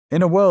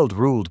In a world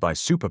ruled by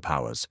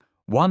superpowers,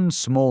 one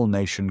small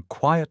nation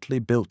quietly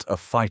built a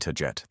fighter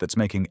jet that's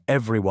making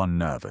everyone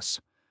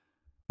nervous.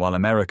 While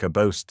America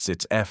boasts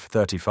its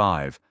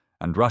F-35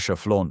 and Russia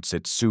flaunts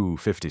its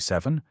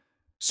Su-57,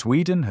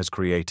 Sweden has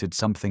created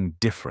something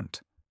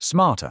different,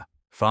 smarter,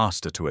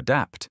 faster to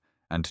adapt,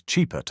 and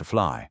cheaper to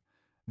fly.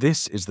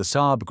 This is the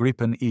Saab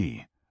Gripen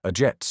E, a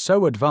jet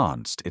so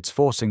advanced it's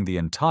forcing the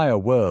entire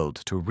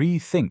world to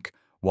rethink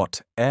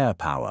what air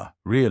power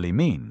really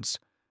means.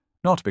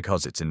 Not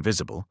because it's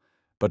invisible,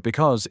 but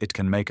because it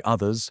can make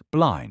others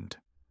blind.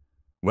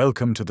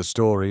 Welcome to the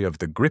story of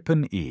the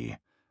Gripen E,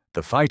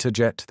 the fighter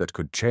jet that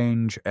could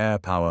change air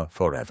power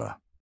forever.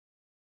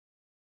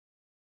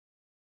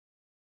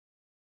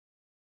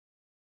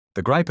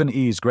 The Gripen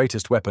E's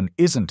greatest weapon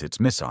isn't its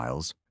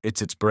missiles,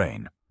 it's its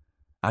brain.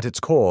 At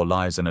its core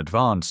lies an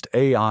advanced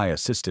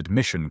AI-assisted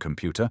mission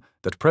computer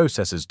that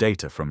processes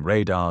data from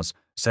radars,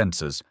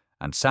 sensors,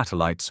 and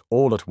satellites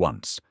all at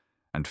once,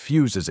 and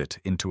fuses it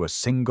into a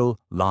single,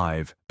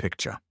 live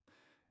picture.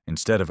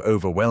 Instead of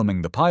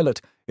overwhelming the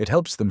pilot, it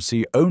helps them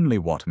see only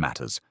what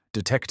matters,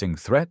 detecting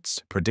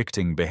threats,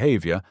 predicting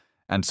behavior,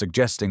 and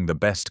suggesting the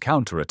best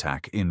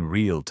counterattack in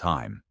real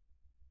time.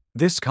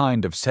 This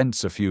kind of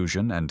sensor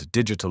fusion and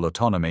digital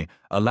autonomy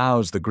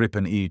allows the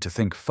Gripen E to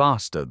think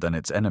faster than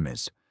its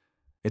enemies.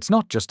 It's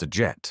not just a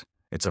jet,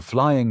 it's a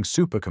flying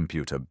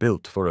supercomputer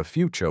built for a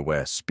future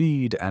where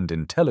speed and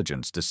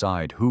intelligence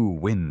decide who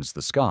wins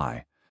the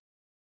sky.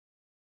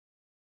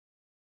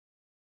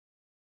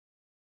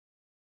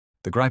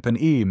 The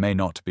Gripen E may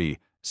not be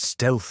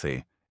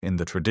stealthy in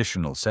the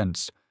traditional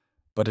sense,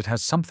 but it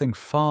has something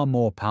far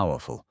more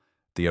powerful,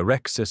 the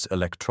Arexis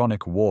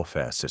electronic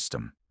warfare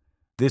system.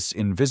 This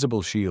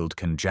invisible shield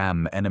can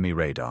jam enemy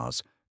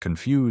radars,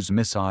 confuse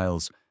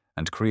missiles,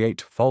 and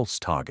create false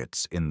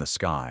targets in the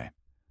sky.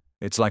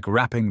 It's like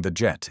wrapping the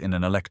jet in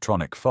an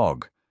electronic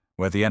fog,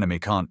 where the enemy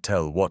can't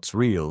tell what's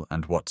real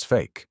and what's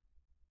fake.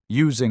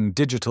 Using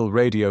digital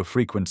radio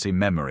frequency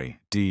memory,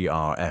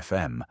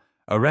 DRFM,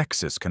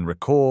 Arexis can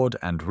record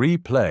and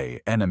replay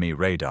enemy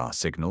radar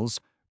signals,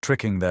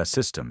 tricking their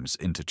systems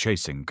into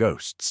chasing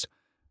ghosts.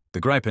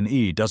 The Gripen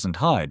E doesn't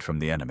hide from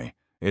the enemy,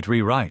 it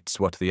rewrites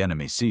what the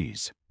enemy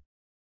sees.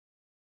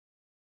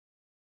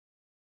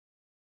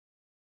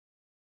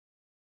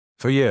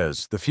 For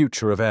years, the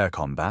future of air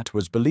combat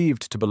was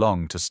believed to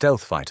belong to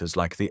stealth fighters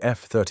like the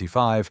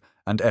F-35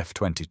 and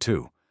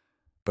F-22.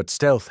 But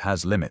stealth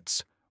has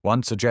limits.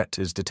 Once a jet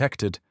is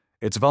detected,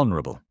 it's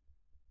vulnerable.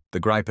 The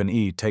Gripen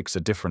E takes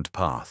a different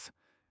path.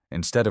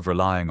 Instead of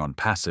relying on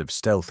passive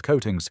stealth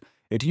coatings,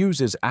 it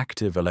uses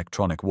active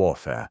electronic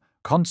warfare,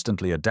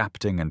 constantly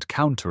adapting and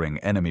countering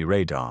enemy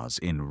radars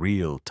in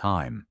real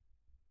time.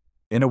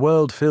 In a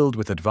world filled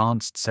with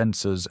advanced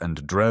sensors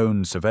and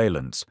drone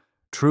surveillance,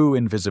 true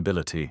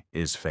invisibility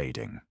is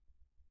fading.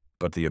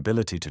 But the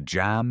ability to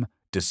jam,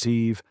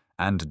 deceive,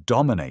 and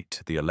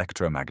dominate the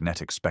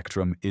electromagnetic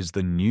spectrum is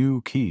the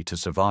new key to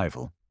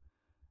survival.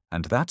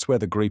 And that's where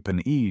the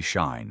Gripen E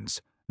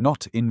shines,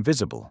 not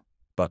invisible,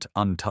 but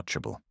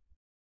untouchable.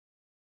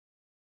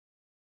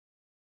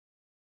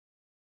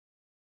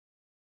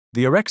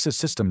 The Arexis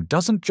system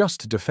doesn't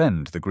just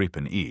defend the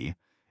Gripen E,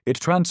 it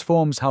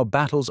transforms how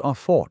battles are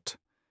fought.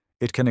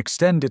 It can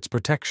extend its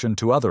protection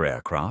to other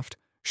aircraft,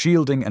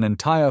 shielding an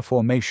entire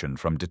formation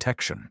from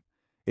detection.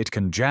 It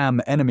can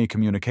jam enemy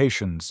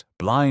communications,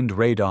 blind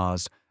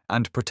radars,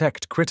 and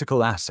protect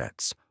critical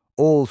assets,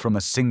 all from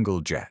a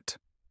single jet.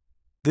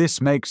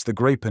 This makes the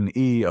Gripen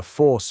E a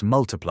force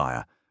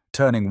multiplier,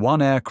 turning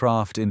one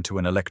aircraft into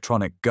an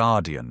electronic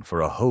guardian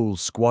for a whole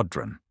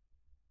squadron.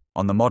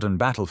 On the modern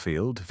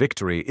battlefield,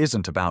 victory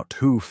isn't about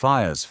who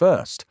fires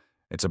first,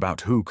 it's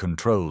about who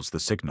controls the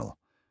signal.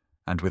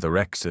 And with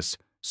Arexis,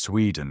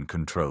 Sweden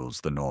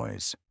controls the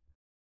noise.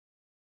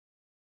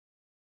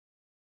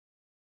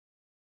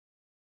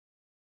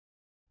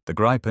 The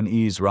Gripen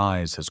E's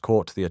rise has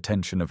caught the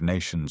attention of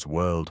nations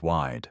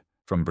worldwide,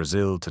 from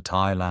Brazil to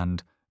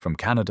Thailand, from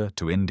Canada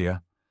to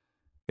India.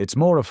 It's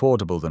more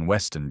affordable than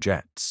Western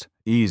jets,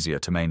 easier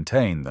to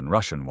maintain than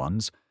Russian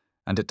ones,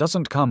 and it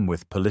doesn't come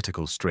with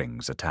political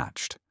strings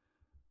attached.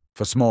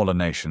 For smaller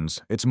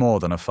nations, it's more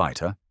than a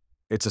fighter.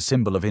 It's a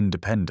symbol of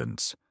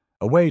independence,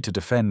 a way to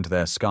defend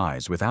their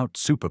skies without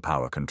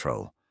superpower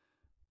control.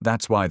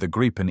 That's why the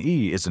Gripen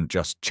E isn't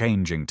just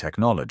changing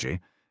technology,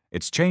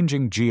 it's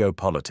changing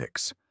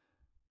geopolitics.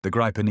 The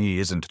Gripen E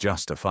isn't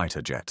just a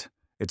fighter jet,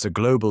 it's a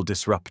global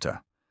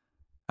disruptor.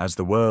 As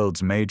the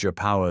world's major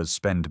powers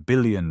spend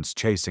billions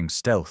chasing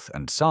stealth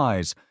and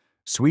size,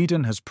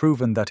 Sweden has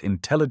proven that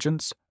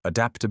intelligence,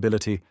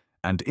 adaptability,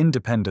 and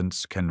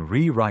independence can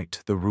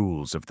rewrite the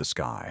rules of the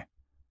sky.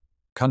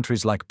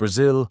 Countries like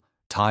Brazil,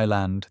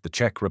 Thailand, the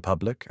Czech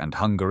Republic, and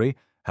Hungary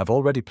have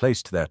already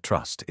placed their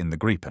trust in the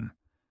Gripen.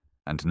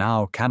 And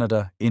now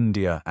Canada,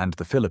 India, and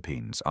the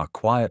Philippines are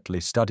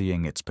quietly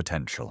studying its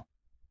potential.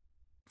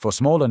 For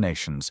smaller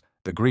nations,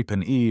 the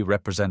Gripen E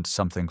represents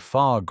something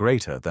far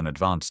greater than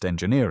advanced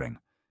engineering.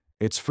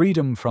 It's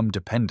freedom from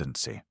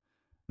dependency.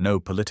 No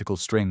political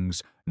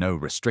strings, no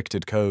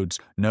restricted codes,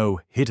 no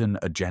hidden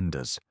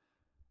agendas.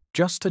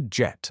 Just a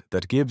jet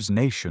that gives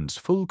nations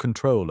full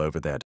control over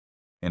their.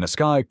 In a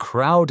sky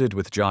crowded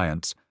with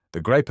giants,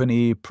 the Gripen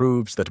E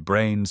proves that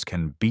brains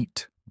can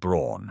beat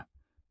brawn.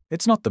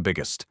 It's not the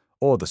biggest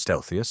or the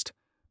stealthiest,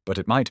 but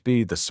it might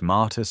be the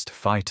smartest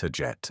fighter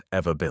jet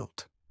ever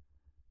built.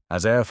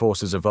 As air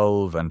forces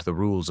evolve and the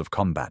rules of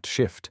combat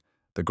shift,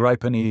 the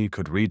Gripen E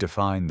could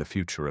redefine the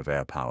future of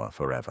air power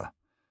forever.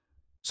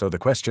 So the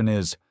question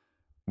is,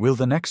 will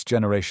the next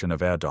generation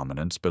of air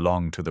dominance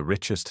belong to the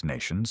richest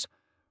nations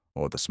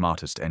or the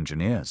smartest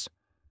engineers?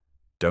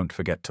 Don't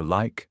forget to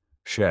like,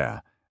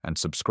 share, and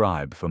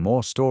subscribe for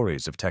more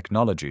stories of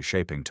technology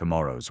shaping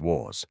tomorrow's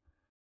wars.